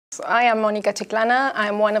I am Monica Chiclana.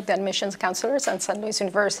 I'm one of the admissions counselors at San Luis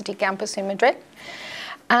University campus in Madrid.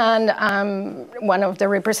 And I'm one of the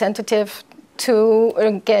representatives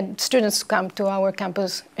to get students to come to our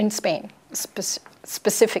campus in Spain,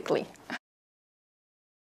 specifically.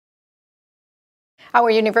 Our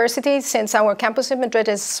university, since our campus in Madrid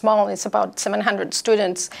is small, it's about 700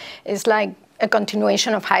 students, is like a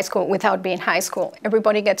continuation of high school without being high school.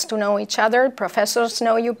 Everybody gets to know each other. Professors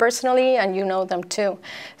know you personally, and you know them too.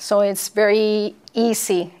 So it's very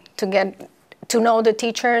easy to get to know the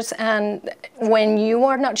teachers. And when you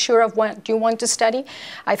are not sure of what you want to study,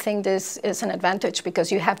 I think this is an advantage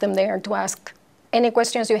because you have them there to ask any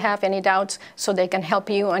questions you have, any doubts, so they can help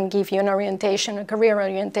you and give you an orientation, a career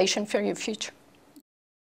orientation for your future.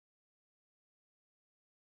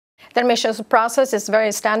 The admissions process is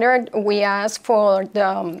very standard. We ask for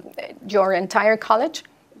your entire college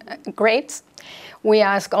grades. We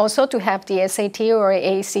ask also to have the SAT or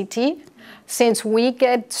ACT. Since we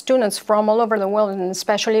get students from all over the world, and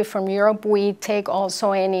especially from Europe, we take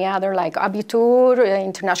also any other like Abitur,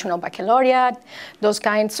 International Baccalaureate, those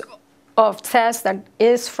kinds of tests that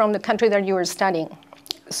is from the country that you are studying.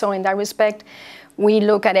 So in that respect, we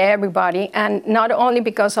look at everybody, and not only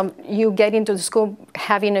because of you get into the school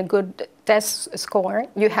having a good test score,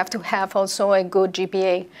 you have to have also a good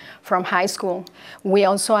GPA from high school. We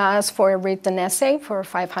also ask for a written essay for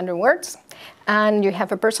 500 words, and you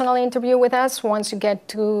have a personal interview with us once you get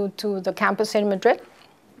to the campus in Madrid.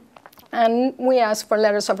 And we ask for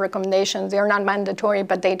letters of recommendation. They're not mandatory,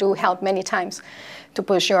 but they do help many times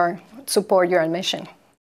to support your admission.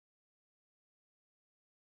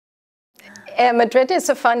 Madrid is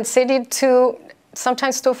a fun city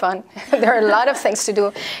sometimes too fun. There are a lot of things to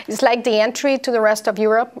do. It's like the entry to the rest of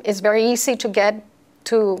Europe. It's very easy to get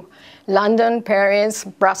to London, Paris,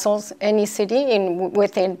 Brussels, any city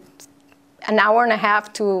within an hour and a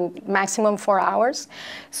half to maximum 4 hours.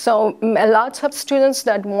 So lots of students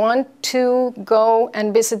that want to go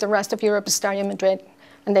and visit the rest of Europe start in Madrid.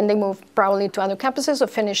 And then they move probably to other campuses or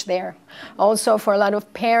finish there. Also, for a lot of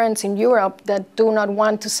parents in Europe that do not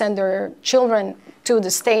want to send their children to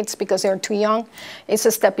the States because they're too young, it's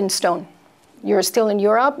a stepping stone. You're still in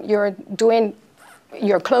Europe,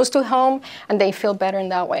 you're close to home, and they feel better in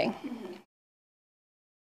that way.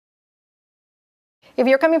 If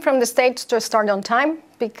you're coming from the States, just start on time,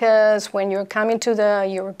 because when you're coming to the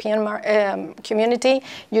European community,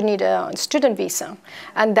 you need a student visa.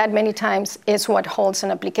 And that many times is what holds an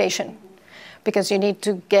application, because you need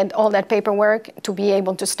to get all that paperwork to be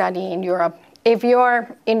able to study in Europe. If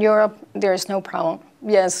you're in Europe, there's no problem.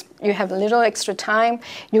 Yes, you have a little extra time.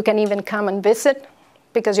 You can even come and visit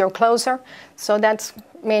because you're closer. So that's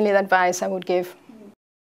mainly the advice I would give.